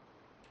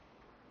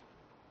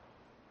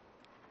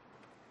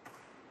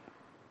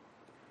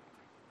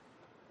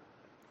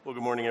Well,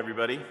 good morning,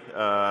 everybody.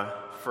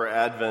 For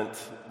Advent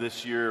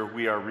this year,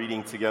 we are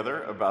reading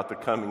together about the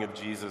coming of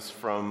Jesus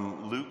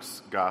from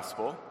Luke's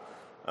Gospel,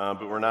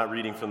 but we're not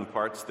reading from the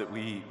parts that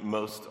we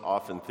most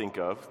often think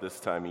of this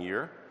time of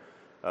year.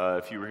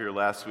 If you were here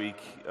last week,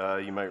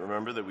 you might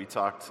remember that we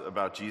talked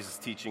about Jesus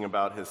teaching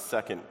about his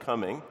second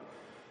coming.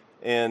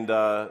 And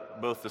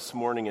both this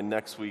morning and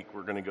next week,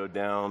 we're going to go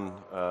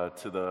down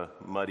to the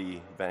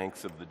muddy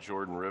banks of the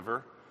Jordan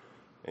River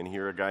and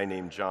hear a guy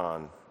named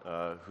John,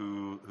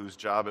 whose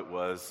job it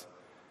was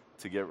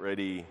to get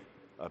ready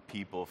a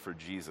people for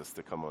Jesus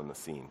to come on the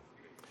scene.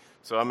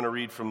 So I'm going to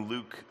read from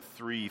Luke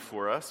 3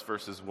 for us,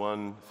 verses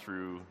 1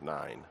 through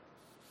 9.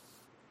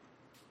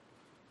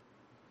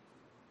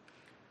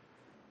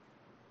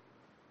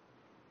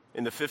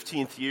 In the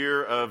 15th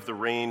year of the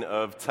reign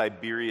of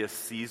Tiberius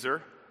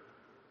Caesar,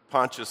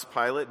 Pontius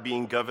Pilate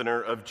being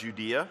governor of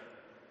Judea,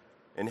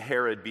 and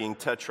Herod being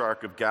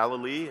tetrarch of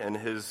Galilee, and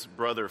his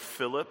brother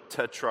Philip,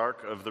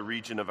 tetrarch of the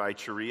region of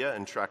Iturea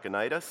and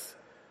Trachonitis,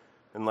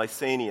 and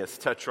Lysanias,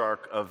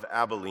 tetrarch of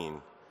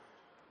Abilene,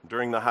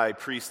 during the high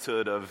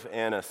priesthood of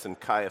Annas and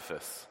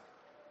Caiaphas,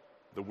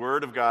 the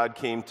word of God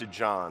came to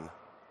John,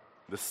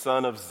 the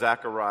son of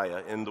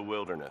Zechariah, in the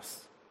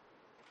wilderness.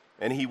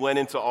 And he went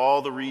into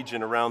all the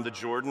region around the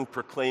Jordan,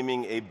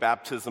 proclaiming a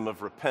baptism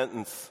of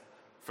repentance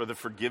for the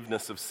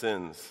forgiveness of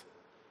sins.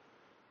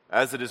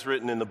 As it is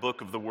written in the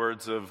book of the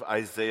words of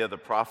Isaiah the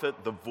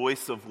prophet, the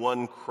voice of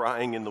one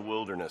crying in the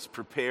wilderness,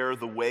 prepare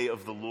the way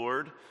of the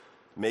Lord,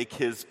 make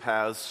his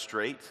paths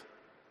straight.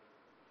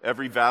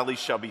 Every valley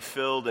shall be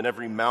filled, and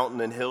every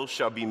mountain and hill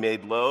shall be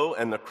made low,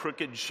 and the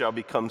crooked shall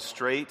become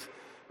straight,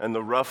 and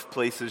the rough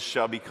places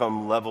shall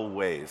become level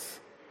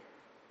ways.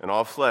 And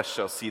all flesh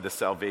shall see the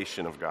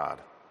salvation of God.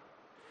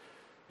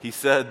 He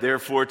said,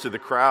 therefore, to the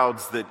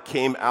crowds that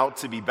came out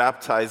to be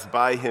baptized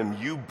by him,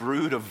 you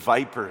brood of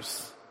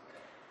vipers,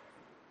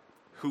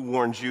 who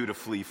warned you to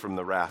flee from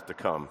the wrath to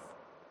come?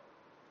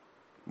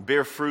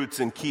 Bear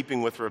fruits in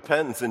keeping with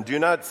repentance, and do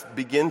not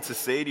begin to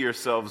say to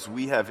yourselves,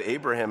 we have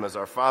Abraham as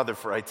our father,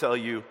 for I tell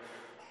you,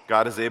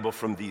 God is able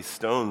from these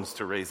stones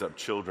to raise up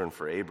children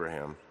for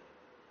Abraham.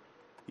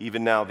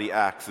 Even now the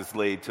axe is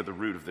laid to the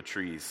root of the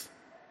trees.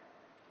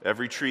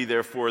 Every tree,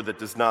 therefore, that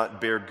does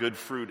not bear good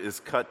fruit is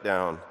cut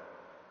down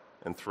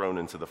and thrown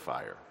into the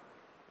fire.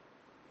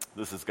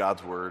 This is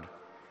God's word,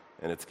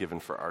 and it's given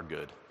for our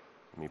good.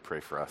 Let me pray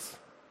for us.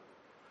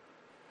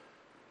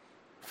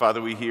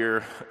 Father, we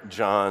hear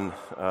John,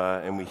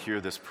 and we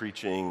hear this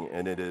preaching,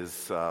 and it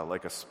is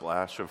like a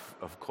splash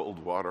of cold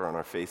water on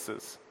our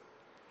faces.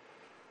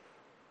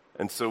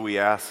 And so we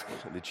ask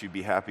that you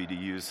be happy to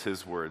use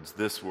his words,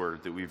 this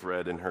word that we've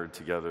read and heard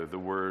together, the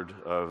word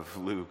of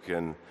Luke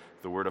and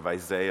the word of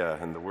Isaiah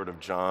and the word of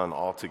John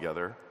all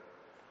together,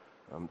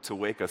 to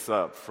wake us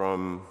up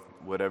from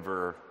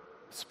whatever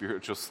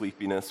spiritual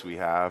sleepiness we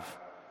have,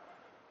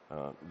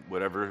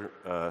 whatever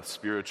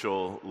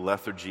spiritual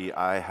lethargy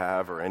I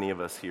have or any of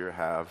us here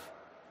have,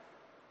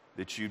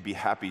 that you'd be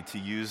happy to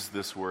use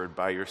this word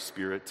by your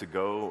Spirit to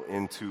go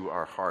into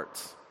our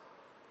hearts,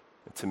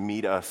 to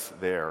meet us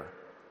there,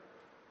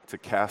 to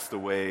cast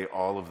away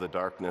all of the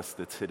darkness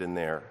that's hidden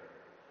there.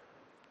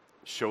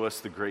 Show us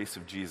the grace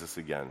of Jesus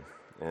again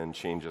and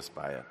change us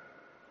by it.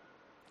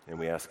 And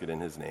we ask it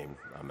in his name.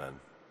 Amen.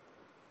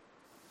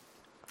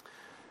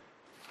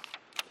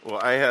 Well,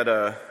 I had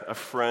a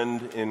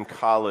friend in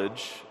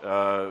college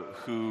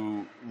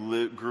who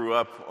grew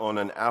up on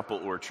an apple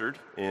orchard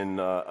in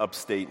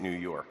upstate New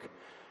York.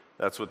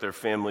 That's what their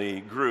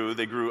family grew.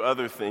 They grew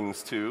other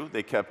things too.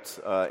 They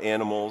kept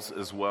animals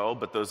as well,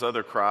 but those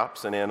other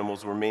crops and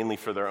animals were mainly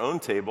for their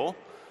own table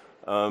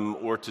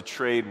or to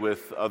trade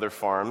with other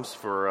farms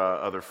for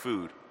other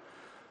food.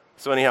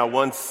 So anyhow,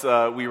 once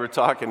we were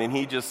talking, and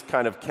he just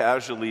kind of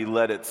casually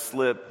let it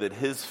slip that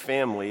his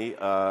family,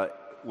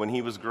 when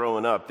he was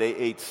growing up, they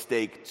ate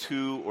steak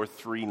 2 or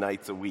 3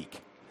 nights a week.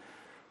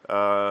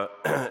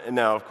 And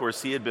now, of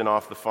course, he had been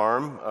off the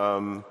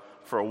farm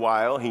for a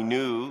while. He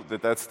knew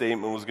that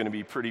statement was going to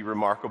be pretty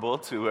remarkable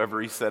to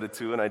whoever he said it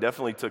to, and I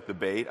definitely took the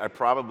bait. I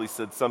probably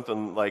said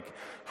something like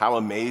how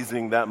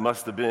amazing that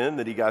must have been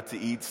that he got to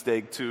eat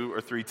steak 2 or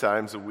 3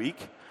 times a week.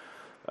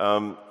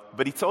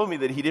 But he told me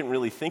that he didn't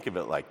really think of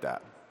it like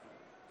that.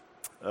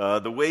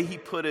 The way he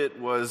put it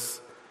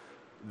was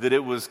that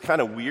it was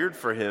kind of weird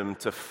for him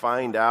to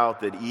find out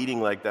that eating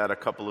like that a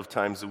couple of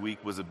times a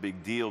week was a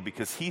big deal,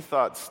 because he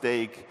thought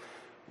steak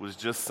was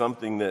just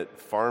something that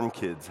farm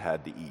kids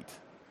had to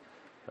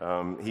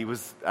eat. He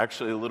was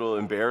actually a little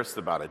embarrassed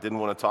about it, didn't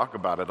want to talk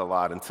about it a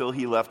lot. Until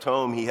he left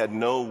home, he had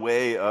no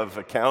way of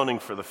accounting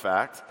for the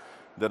fact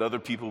that other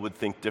people would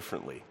think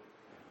differently.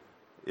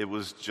 It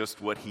was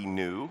just what he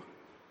knew,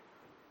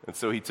 and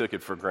so he took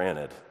it for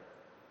granted.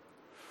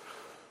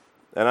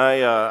 And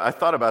I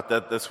thought about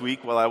that this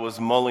week while I was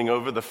mulling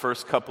over the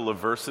first couple of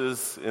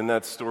verses in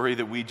that story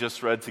that we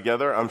just read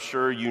together. I'm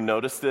sure you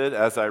noticed it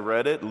as I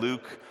read it.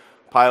 Luke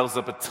piles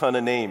up a ton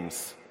of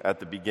names at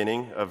the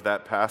beginning of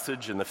that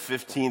passage in the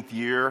 15th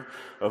year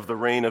of the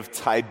reign of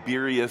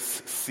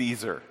Tiberius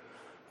Caesar.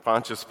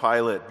 Pontius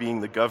Pilate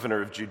being the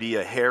governor of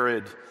Judea,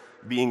 Herod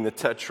being the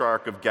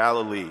tetrarch of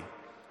Galilee.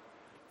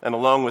 And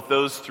along with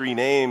those three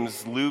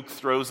names, Luke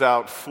throws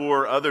out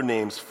four other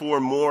names, four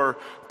more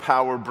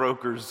power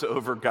brokers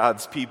over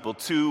God's people,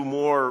 two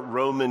more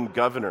Roman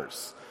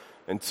governors,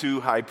 and two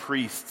high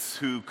priests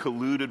who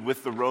colluded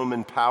with the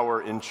Roman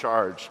power in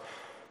charge.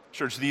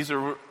 Church, these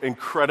are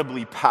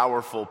incredibly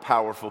powerful,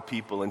 powerful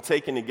people. And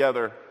taken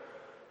together,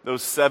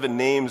 those seven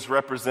names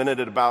represented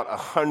about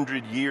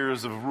 100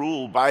 years of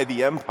rule by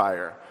the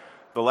empire,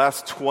 the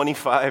last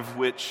 25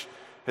 which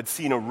had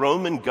seen a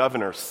Roman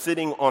governor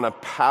sitting on a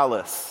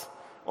palace,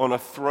 on a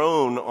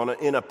throne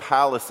in a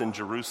palace in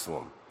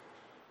Jerusalem.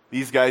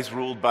 These guys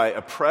ruled by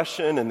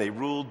oppression, and they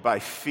ruled by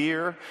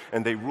fear,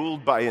 and they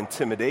ruled by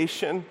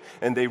intimidation,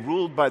 and they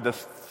ruled by the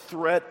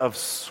threat of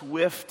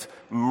swift,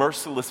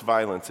 merciless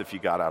violence if you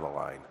got out of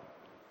line.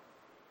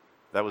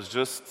 That was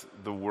just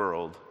the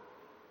world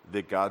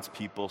that God's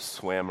people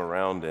swam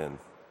around in.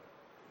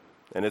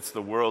 And it's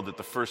the world that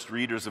the first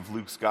readers of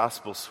Luke's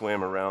gospel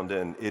swam around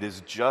in. It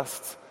is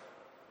just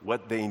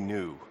what they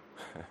knew.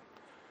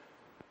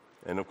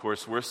 And of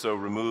course, we're so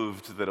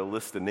removed that a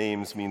list of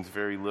names means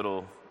very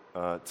little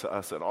to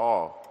us at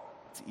all.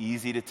 It's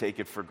easy to take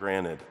it for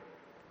granted,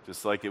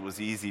 just like it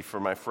was easy for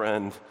my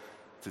friend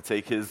to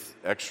take his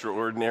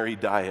extraordinary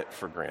diet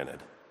for granted.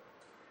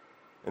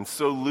 And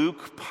so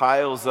Luke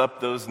piles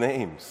up those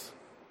names.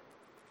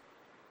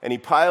 And he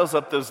piles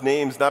up those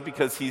names not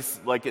because he's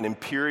like an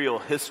imperial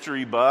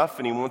history buff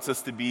and he wants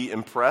us to be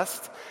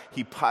impressed.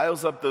 He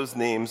piles up those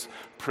names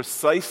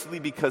precisely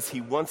because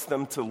he wants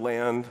them to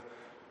land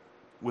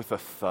with a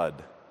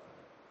thud.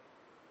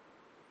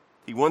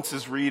 He wants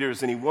his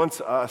readers and he wants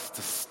us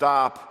to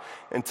stop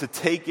and to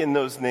take in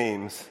those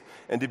names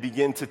and to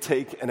begin to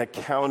take an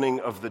accounting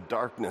of the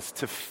darkness,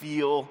 to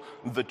feel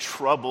the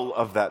trouble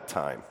of that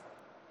time.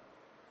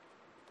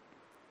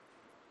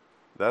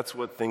 That's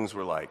what things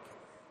were like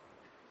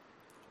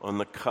on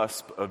the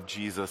cusp of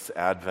Jesus'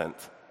 advent.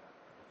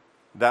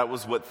 That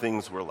was what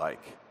things were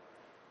like.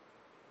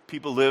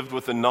 People lived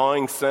with a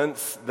gnawing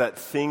sense that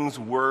things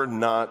were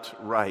not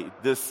right.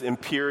 This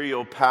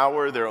imperial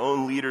power, their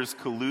own leaders'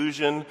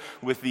 collusion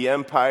with the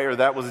empire,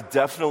 that was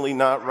definitely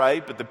not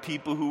right. But the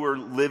people who were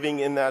living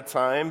in that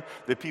time,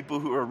 the people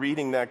who were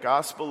reading that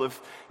gospel,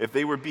 if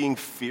they were being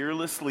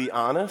fearlessly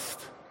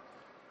honest,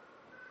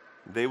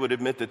 they would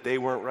admit that they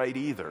weren't right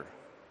either.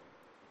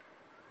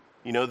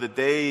 You know, that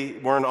they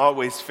weren't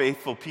always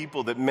faithful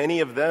people, that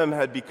many of them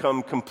had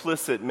become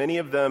complicit. Many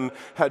of them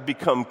had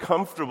become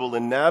comfortable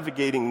in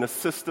navigating the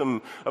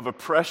system of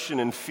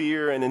oppression and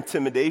fear and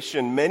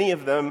intimidation. Many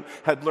of them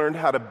had learned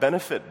how to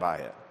benefit by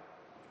it.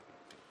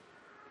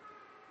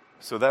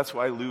 So that's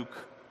why Luke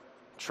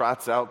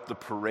trots out the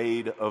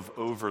parade of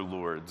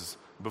overlords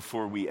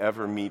before we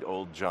ever meet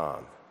old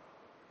John,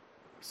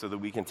 so that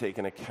we can take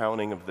an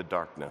accounting of the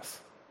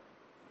darkness,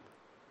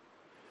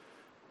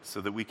 so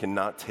that we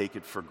cannot take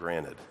it for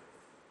granted.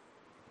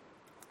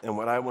 And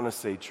what I want to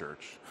say,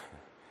 church,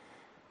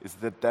 is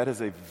that that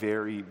is a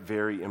very,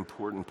 very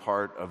important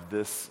part of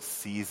this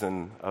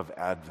season of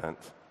Advent.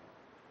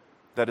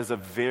 That is a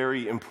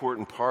very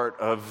important part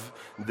of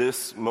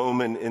this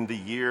moment in the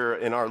year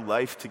in our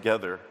life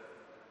together.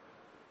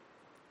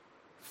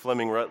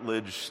 Fleming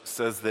Rutledge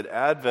says that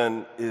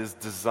Advent is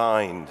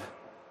designed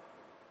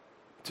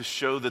to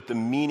show that the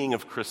meaning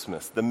of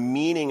Christmas, the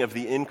meaning of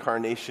the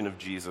incarnation of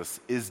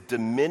Jesus, is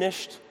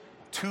diminished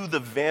to the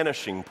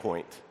vanishing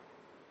point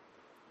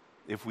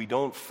if we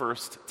don't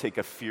first take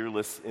a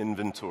fearless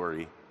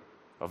inventory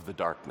of the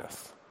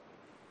darkness.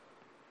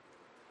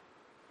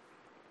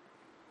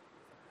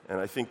 And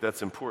I think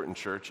that's important,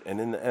 church.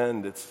 And in the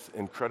end, it's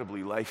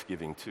incredibly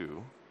life-giving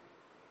too,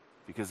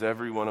 because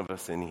every one of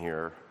us in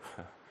here,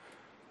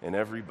 and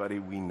everybody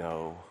we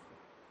know,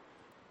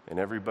 and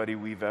everybody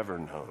we've ever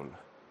known,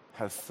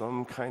 has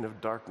some kind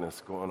of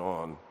darkness going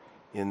on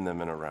in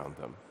them and around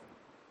them.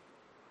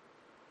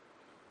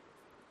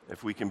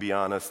 If we can be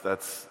honest,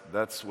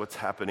 that's what's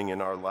happening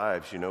in our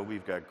lives. You know,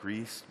 we've got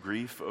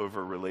grief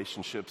over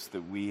relationships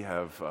that we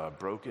have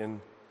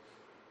broken,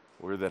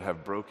 or that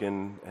have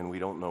broken and we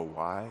don't know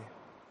why.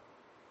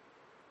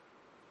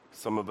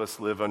 Some of us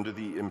live under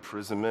the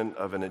imprisonment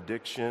of an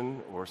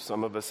addiction, or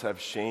some of us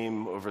have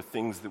shame over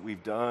things that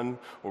we've done,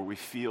 or we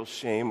feel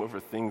shame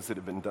over things that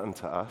have been done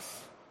to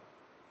us.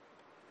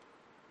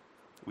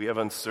 We have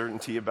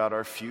uncertainty about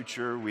our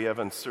future. We have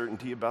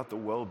uncertainty about the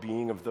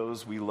well-being of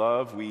those we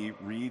love. We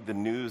read the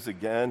news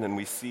again and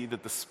we see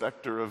that the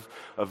specter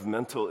of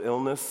mental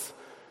illness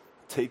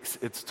takes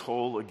its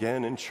toll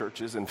again in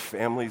churches and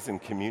families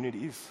and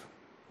communities.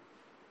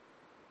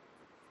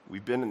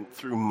 We've been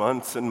through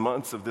months and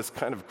months of this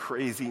kind of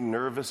crazy,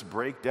 nervous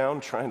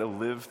breakdown, trying to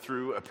live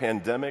through a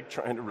pandemic,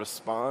 trying to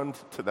respond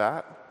to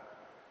that.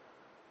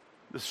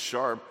 This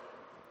sharp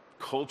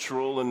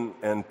cultural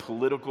and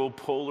political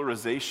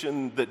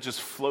polarization that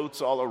just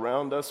floats all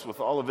around us with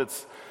all of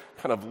its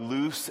kind of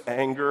loose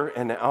anger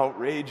and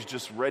outrage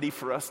just ready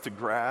for us to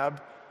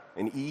grab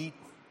and eat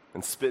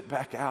and spit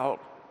back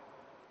out.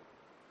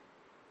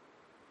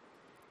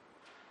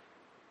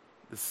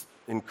 this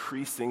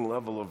increasing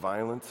level of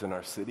violence in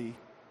our city,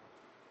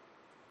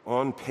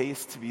 on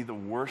pace to be the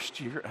worst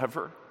year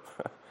ever.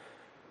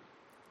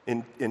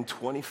 In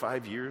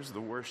 25 years,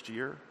 the worst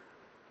year.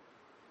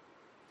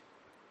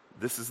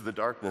 This is the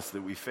darkness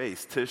that we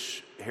face.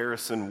 Tish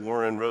Harrison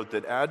Warren wrote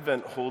that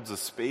Advent holds a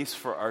space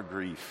for our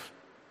grief.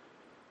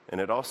 And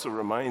it also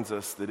reminds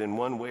us that in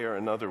one way or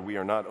another, we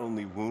are not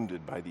only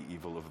wounded by the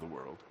evil of the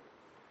world,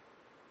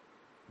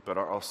 but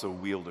are also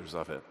wielders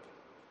of it.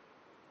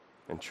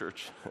 And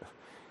church,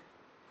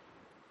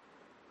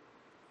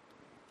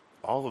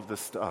 all of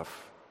this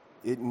stuff,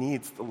 it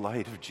needs the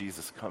light of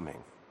Jesus coming.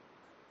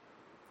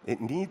 It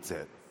needs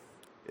it.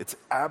 It's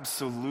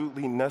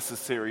absolutely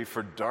necessary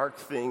for dark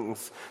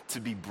things to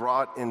be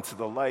brought into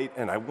the light.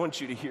 And I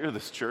want you to hear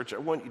this, church. I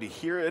want you to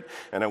hear it,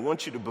 and I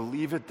want you to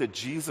believe it, that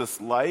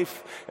Jesus'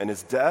 life and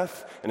his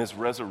death and his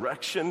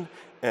resurrection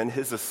and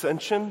his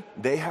ascension,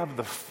 they have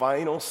the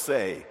final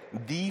say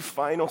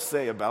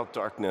about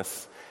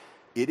darkness.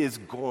 It is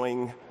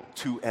going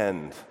to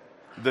end.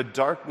 The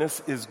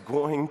darkness is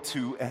going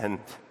to end.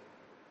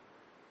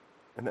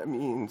 And that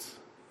means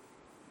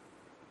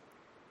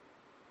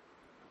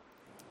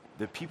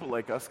that people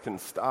like us can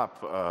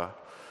stop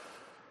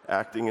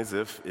acting as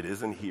if it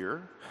isn't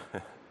here.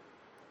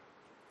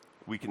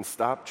 We can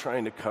stop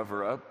trying to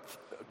cover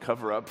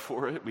up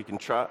for it. We can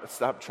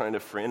stop trying to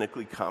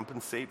frantically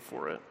compensate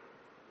for it,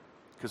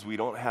 because we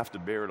don't have to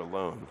bear it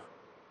alone.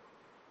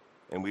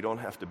 And we don't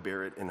have to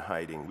bear it in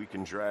hiding. We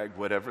can drag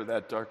whatever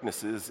that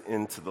darkness is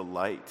into the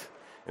light,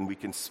 and we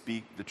can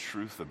speak the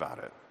truth about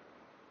it.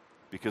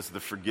 Because the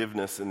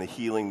forgiveness and the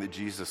healing that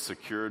Jesus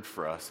secured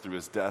for us through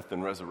his death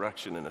and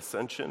resurrection and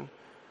ascension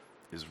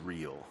is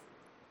real.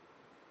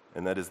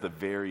 And that is the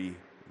very,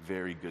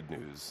 very good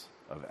news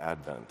of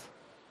Advent.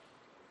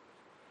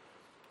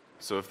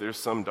 So if there's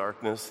some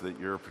darkness that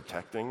you're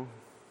protecting,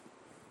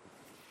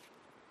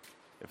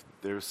 if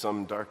there's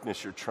some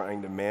darkness you're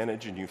trying to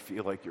manage and you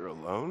feel like you're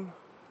alone,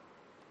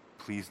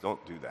 please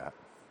don't do that.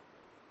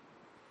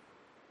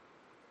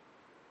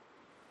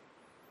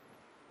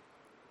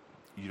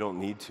 You don't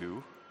need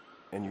to,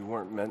 and you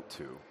weren't meant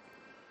to.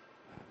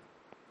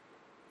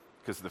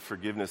 Because the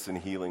forgiveness and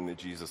healing that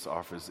Jesus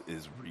offers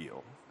is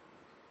real.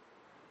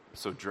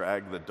 So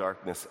drag the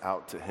darkness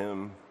out to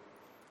him,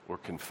 or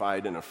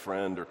confide in a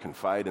friend, or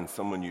confide in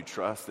someone you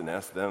trust and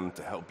ask them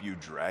to help you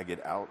drag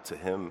it out to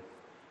him,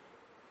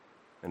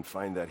 and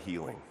find that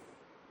healing.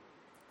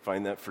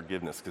 Find that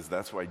forgiveness, because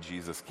that's why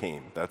Jesus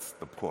came. That's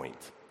the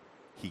point.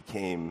 He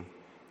came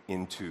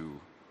into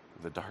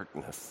the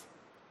darkness.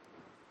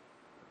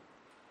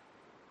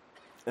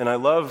 And I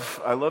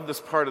love this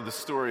part of the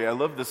story. I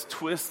love this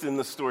twist in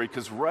the story,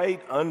 because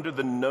right under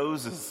the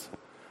noses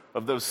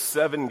of those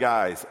 7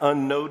 guys,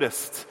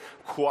 unnoticed,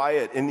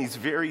 quiet, in these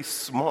very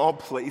small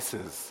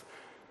places,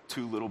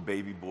 2 little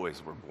baby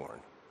boys were born.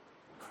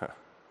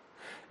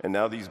 And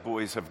now these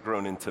boys have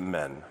grown into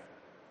men.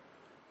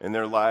 And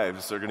their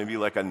lives are going to be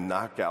like a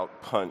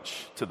knockout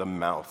punch to the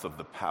mouth of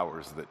the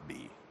powers that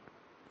be.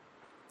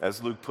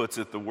 As Luke puts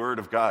it, the word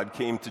of God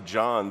came to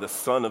John, the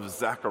son of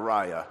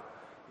Zechariah,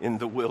 in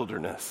the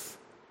wilderness.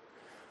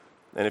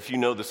 And if you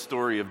know the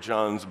story of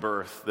John's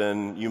birth,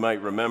 then you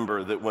might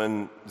remember that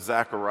when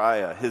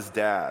Zechariah, his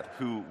dad,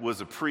 who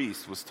was a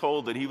priest, was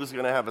told that he was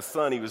going to have a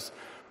son, he was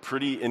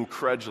pretty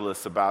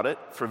incredulous about it,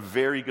 for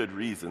very good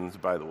reasons,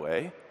 by the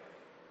way.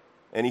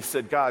 And he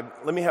said, God,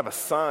 let me have a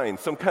sign,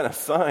 some kind of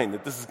sign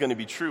that this is going to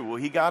be true. Well,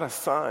 he got a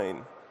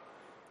sign.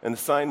 And the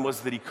sign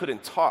was that he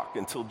couldn't talk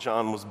until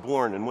John was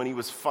born. And when he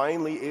was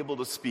finally able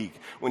to speak,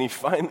 when he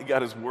finally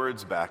got his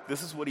words back,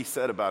 this is what he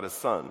said about his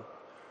son.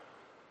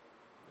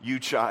 You,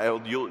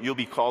 child, you'll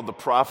be called the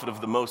prophet of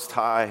the Most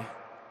High.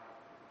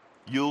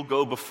 You'll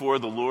go before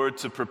the Lord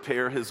to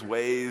prepare his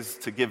ways,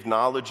 to give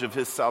knowledge of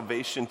his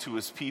salvation to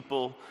his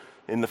people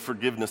in the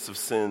forgiveness of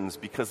sins,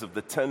 because of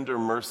the tender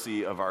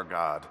mercy of our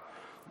God,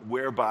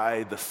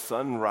 whereby the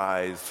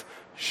sunrise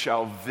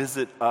shall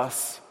visit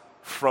us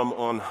from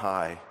on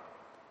high,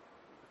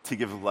 to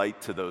give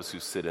light to those who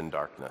sit in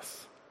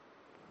darkness.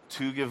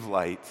 To give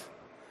light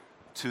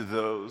to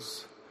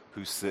those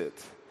who sit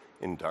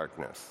in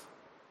darkness.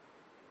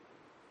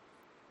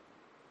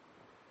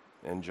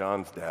 And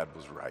John's dad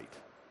was right.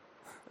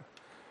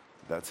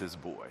 That's his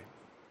boy.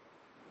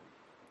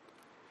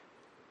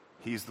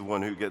 He's the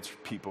one who gets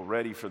people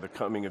ready for the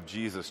coming of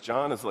Jesus.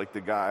 John is like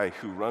the guy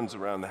who runs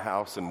around the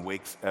house and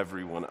wakes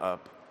everyone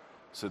up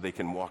so they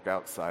can walk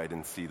outside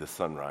and see the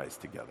sunrise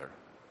together.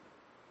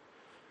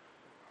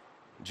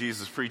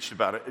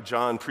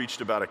 John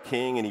preached about a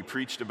king, and he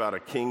preached about a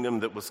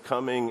kingdom that was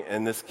coming,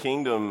 and this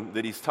kingdom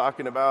that he's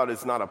talking about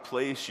is not a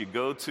place you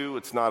go to,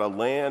 it's not a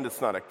land, it's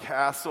not a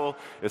castle,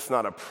 it's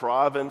not a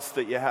province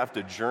that you have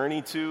to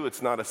journey to,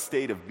 it's not a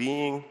state of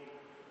being.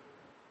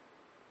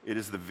 It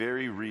is the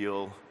very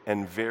real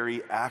and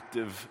very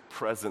active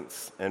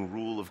presence and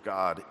rule of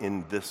God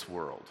in this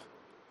world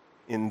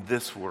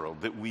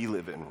that we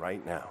live in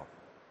right now.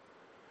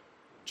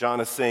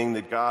 John is saying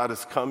that God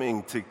is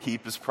coming to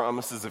keep his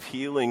promises of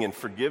healing and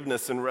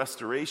forgiveness and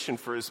restoration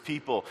for his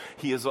people.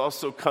 He is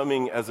also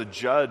coming as a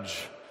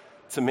judge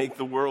to make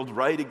the world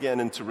right again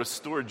and to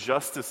restore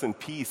justice and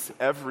peace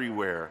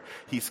everywhere.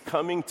 He's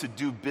coming to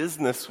do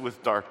business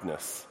with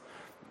darkness,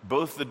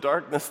 both the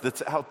darkness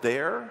that's out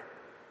there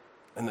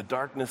and the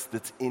darkness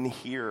that's in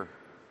here.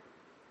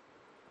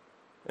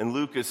 And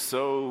Luke is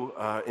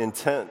so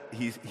intent.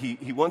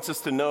 He wants us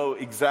to know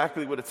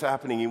exactly what is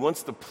happening. He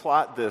wants to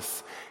plot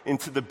this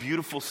into the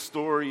beautiful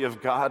story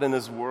of God and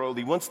his world.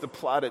 He wants to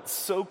plot it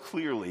so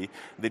clearly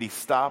that he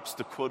stops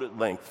to quote at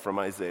length from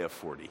Isaiah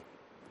 40.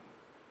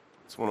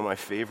 It's one of my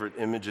favorite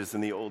images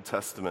in the Old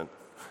Testament.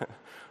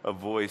 A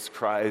voice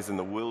cries in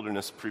the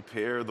wilderness,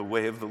 "Prepare the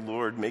way of the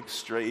Lord, make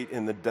straight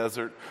in the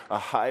desert a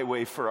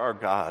highway for our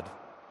God."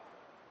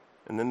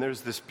 And then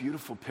there's this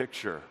beautiful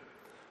picture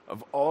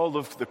of all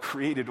of the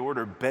created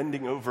order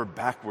bending over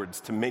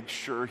backwards to make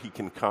sure he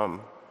can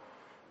come.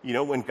 You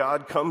know, when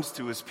God comes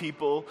to his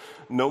people,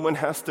 no one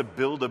has to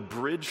build a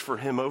bridge for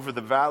him over the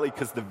valley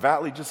because the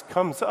valley just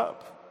comes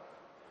up.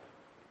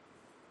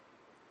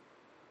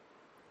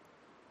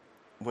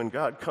 When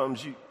God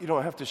comes, you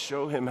don't have to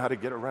show him how to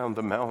get around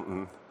the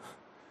mountain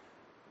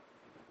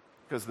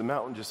because the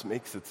mountain just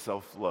makes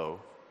itself low.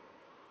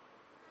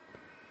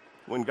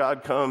 When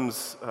God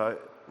comes,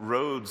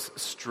 roads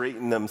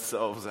straighten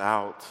themselves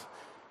out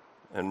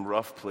and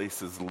rough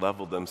places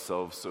level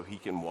themselves so he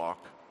can walk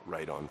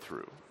right on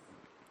through.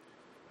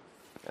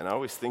 And I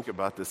always think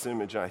about this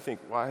image and I think,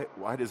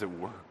 why does it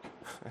work?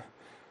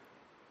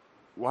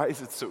 Why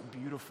is it so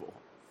beautiful?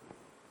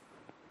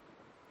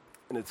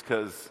 And it's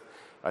because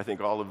I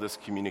think all of this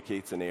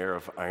communicates an air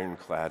of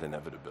ironclad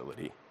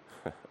inevitability.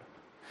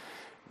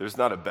 There's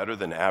not a better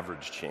than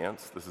average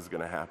chance this is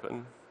going to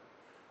happen.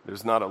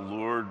 There's not a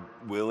Lord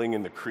willing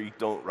and the creek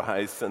don't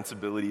rise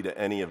sensibility to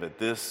any of it.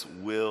 This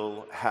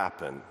will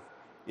happen.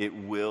 It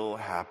will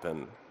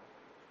happen.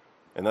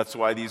 And that's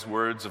why these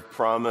words of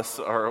promise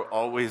are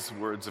always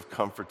words of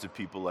comfort to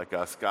people like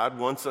us. God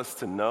wants us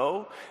to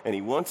know, and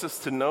he wants us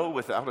to know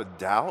without a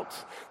doubt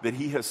that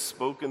he has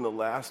spoken the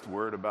last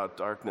word about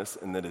darkness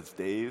and that its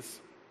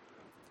days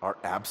are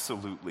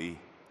absolutely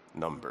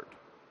numbered.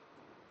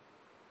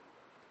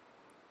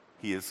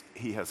 He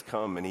has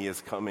come and he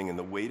is coming, and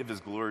the weight of his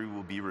glory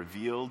will be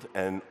revealed,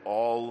 and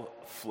all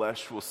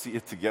flesh will see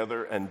it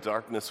together, and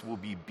darkness will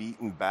be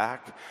beaten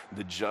back.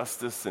 The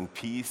justice and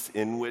peace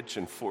in which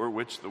and for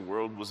which the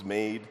world was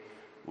made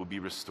will be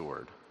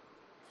restored.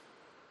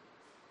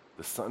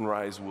 The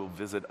sunrise will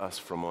visit us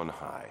from on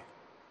high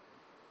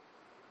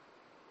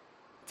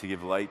to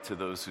give light to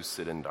those who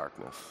sit in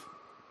darkness.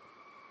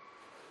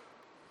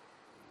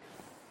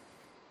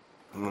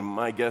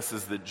 My guess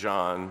is that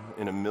John,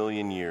 in a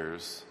million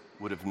years,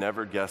 would have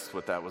never guessed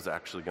what that was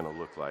actually going to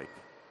look like.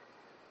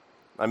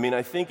 I mean,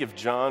 I think if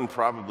John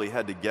probably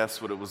had to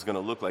guess what it was going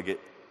to look like,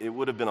 it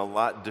would have been a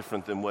lot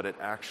different than what it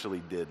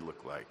actually did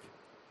look like.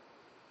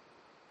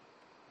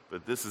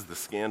 But this is the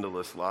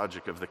scandalous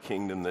logic of the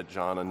kingdom that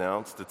John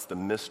announced. It's the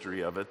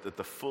mystery of it, that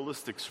the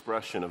fullest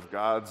expression of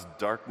God's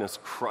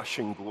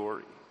darkness-crushing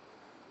glory,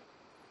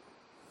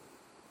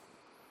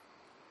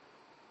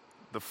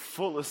 the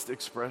fullest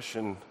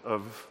expression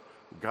of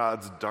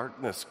God's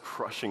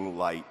darkness-crushing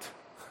light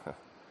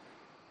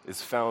is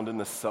found in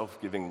the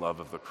self-giving love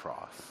of the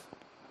cross,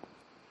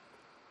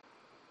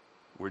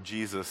 where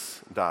Jesus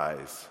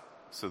dies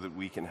so that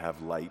we can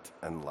have light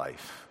and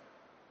life,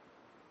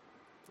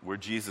 where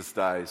Jesus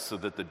dies so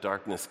that the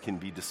darkness can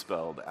be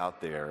dispelled out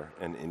there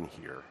and in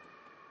here.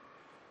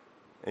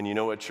 And you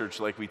know what, church,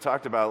 like we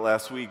talked about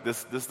last week,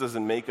 this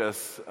doesn't make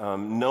us,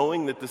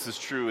 knowing that this is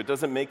true, it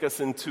doesn't make us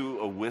into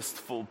a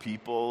wistful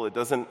people. It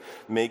doesn't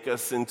make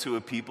us into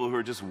a people who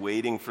are just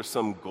waiting for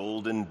some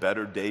golden,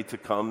 better day to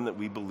come that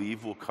we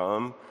believe will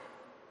come.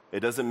 It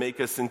doesn't make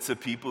us into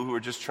people who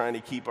are just trying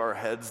to keep our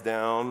heads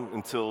down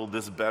until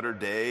this better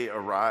day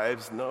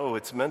arrives. No,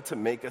 it's meant to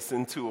make us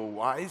into a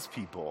wise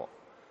people.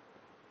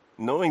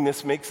 Knowing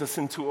this makes us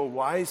into a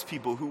wise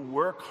people who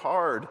work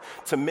hard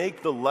to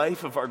make the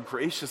life of our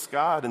gracious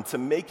God and to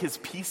make his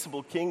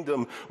peaceable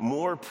kingdom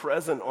more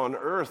present on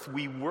earth.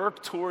 We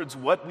work towards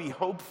what we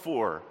hope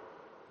for.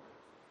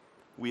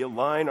 We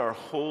align our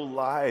whole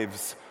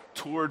lives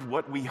toward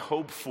what we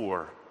hope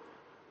for.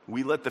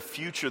 We let the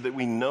future that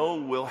we know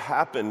will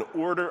happen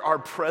order our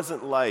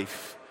present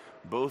life,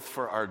 both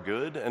for our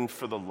good and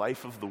for the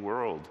life of the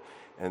world.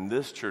 And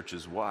this, church,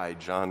 is why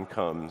John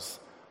comes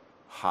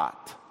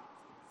hot.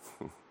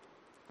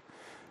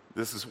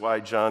 This is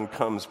why John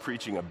comes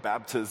preaching a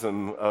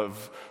baptism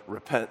of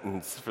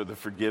repentance for the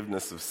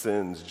forgiveness of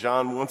sins.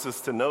 John wants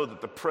us to know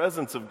that the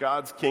presence of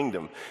God's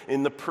kingdom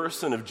in the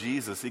person of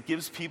Jesus, it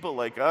gives people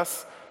like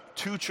us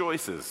two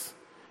choices,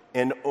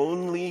 and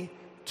only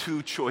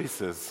two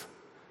choices.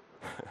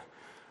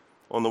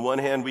 On the one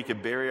hand, we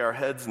could bury our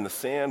heads in the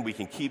sand. We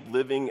can keep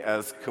living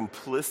as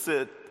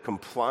complicit,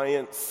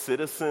 compliant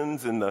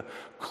citizens in the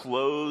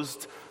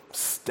closed,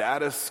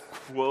 status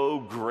quo,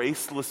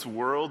 graceless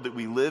world that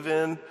we live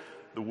in.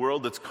 the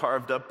world that's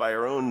carved up by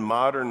our own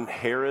modern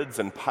Herods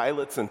and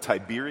Pilates and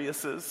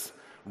Tiberiuses,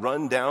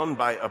 run down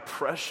by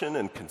oppression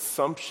and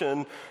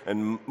consumption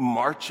and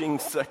marching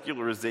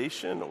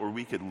secularization, or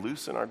we could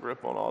loosen our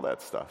grip on all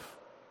that stuff.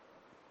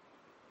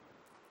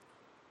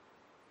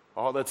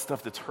 All that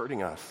stuff that's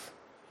hurting us,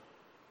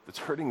 that's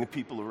hurting the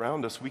people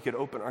around us. We could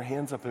open our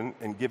hands up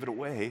and give it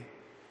away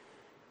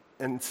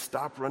and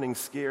stop running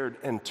scared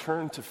and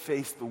turn to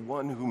face the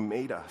one who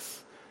made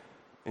us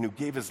and who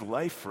gave his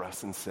life for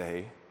us and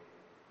say,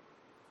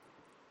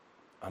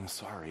 I'm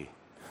sorry.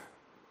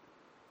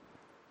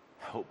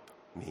 Help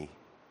me.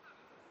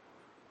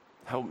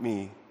 Help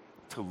me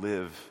to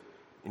live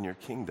in your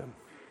kingdom.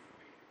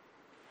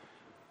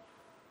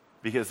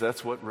 Because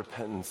that's what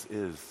repentance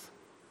is.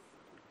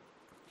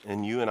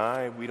 And you and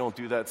I, we don't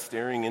do that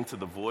staring into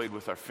the void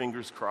with our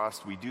fingers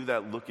crossed. We do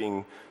that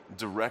looking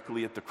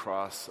directly at the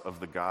cross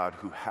of the God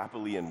who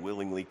happily and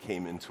willingly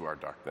came into our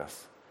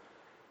darkness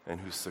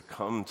and who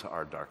succumbed to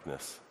our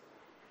darkness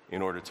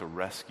in order to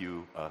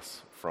rescue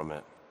us from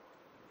it.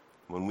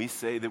 When we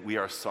say that we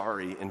are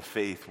sorry in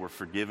faith, we're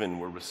forgiven,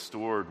 we're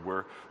restored,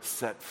 we're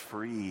set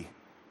free,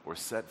 we're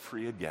set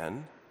free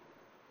again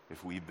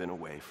if we've been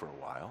away for a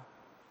while.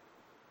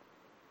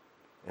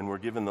 And we're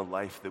given the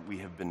life that we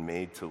have been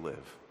made to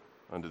live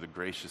under the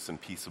gracious and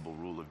peaceable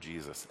rule of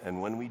Jesus.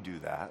 And when we do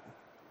that,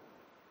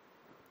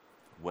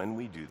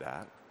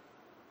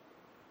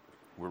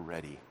 we're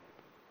ready.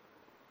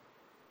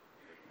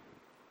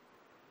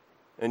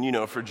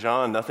 And for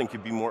John, nothing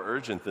could be more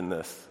urgent than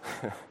this.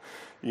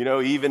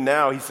 Even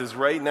now, he says,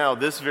 right now,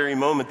 this very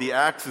moment, the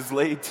axe is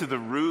laid to the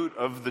root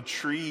of the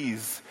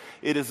trees.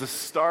 It is a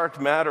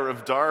stark matter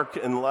of dark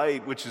and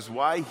light, which is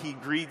why he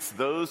greets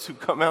those who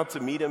come out to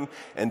meet him.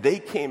 And they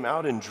came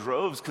out in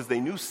droves because they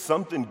knew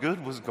something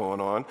good was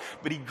going on.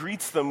 But he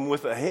greets them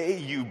with a, hey,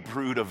 you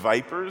brood of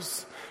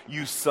vipers,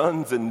 you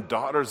sons and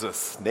daughters of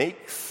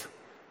snakes.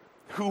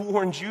 Who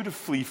warned you to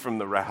flee from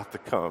the wrath to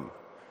come?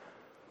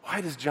 Why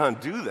does John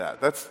do that?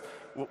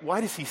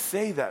 Why does he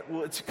say that?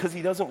 Well, it's because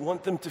he doesn't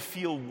want them to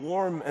feel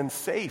warm and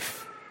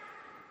safe.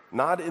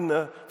 Not in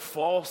the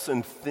false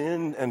and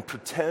thin and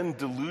pretend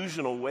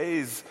delusional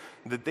ways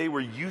that they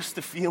were used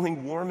to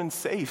feeling warm and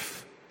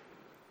safe.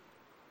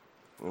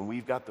 And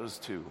we've got those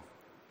too,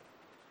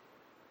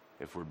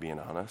 if we're being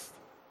honest.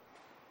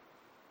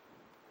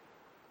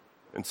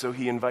 And so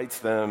he invites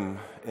them,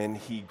 and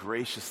he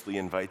graciously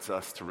invites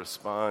us to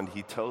respond.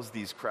 He tells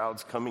these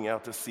crowds coming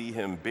out to see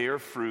him, bear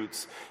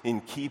fruits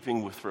in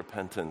keeping with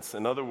repentance.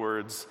 In other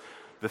words,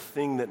 the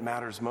thing that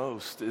matters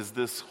most is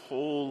this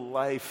whole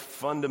life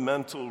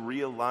fundamental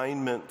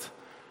realignment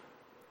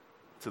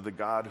to the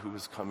God who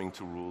is coming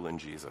to rule in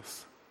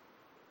Jesus.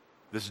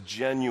 This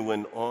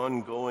genuine,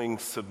 ongoing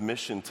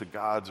submission to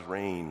God's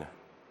reign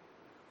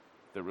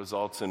that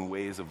results in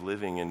ways of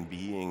living and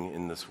being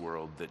in this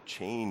world that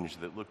change,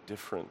 that look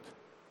different.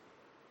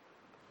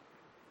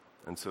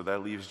 And so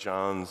that leaves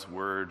John's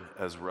word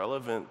as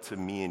relevant to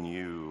me and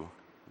you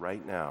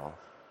right now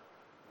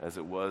as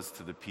it was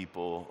to the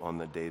people on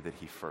the day that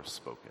he first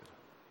spoke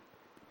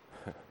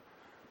it.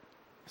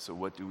 So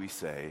what do we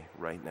say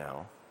right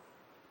now,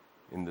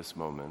 in this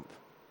moment,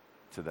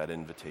 to that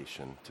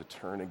invitation to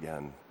turn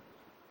again,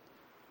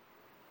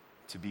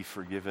 to be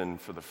forgiven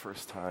for the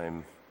first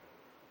time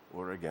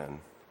or again,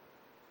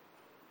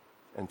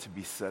 and to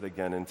be set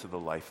again into the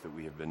life that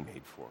we have been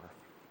made for?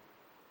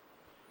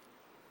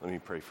 Let me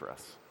pray for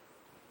us.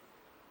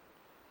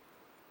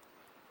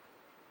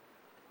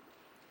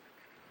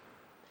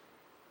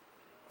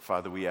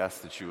 Father, we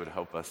ask that you would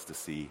help us to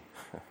see,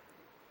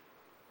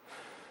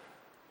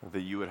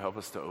 that you would help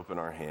us to open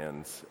our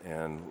hands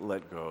and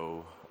let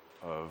go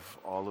of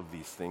all of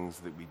these things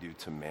that we do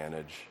to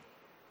manage,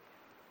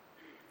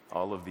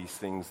 all of these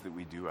things that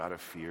we do out of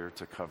fear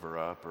to cover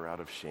up or out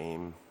of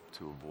shame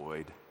to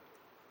avoid.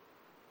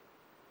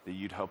 That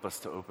you'd help us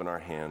to open our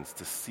hands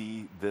to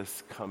see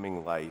this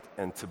coming light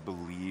and to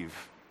believe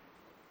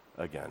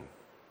again.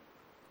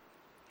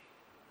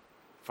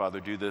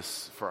 Father, do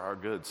this for our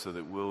good so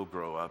that we'll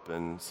grow up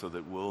and so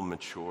that we'll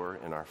mature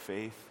in our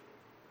faith.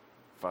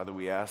 Father,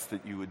 we ask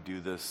that you would do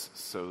this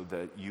so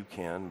that you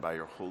can, by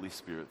your Holy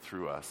Spirit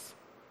through us,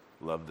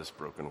 love this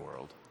broken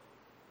world.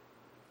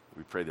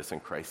 We pray this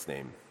in Christ's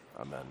name.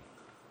 Amen.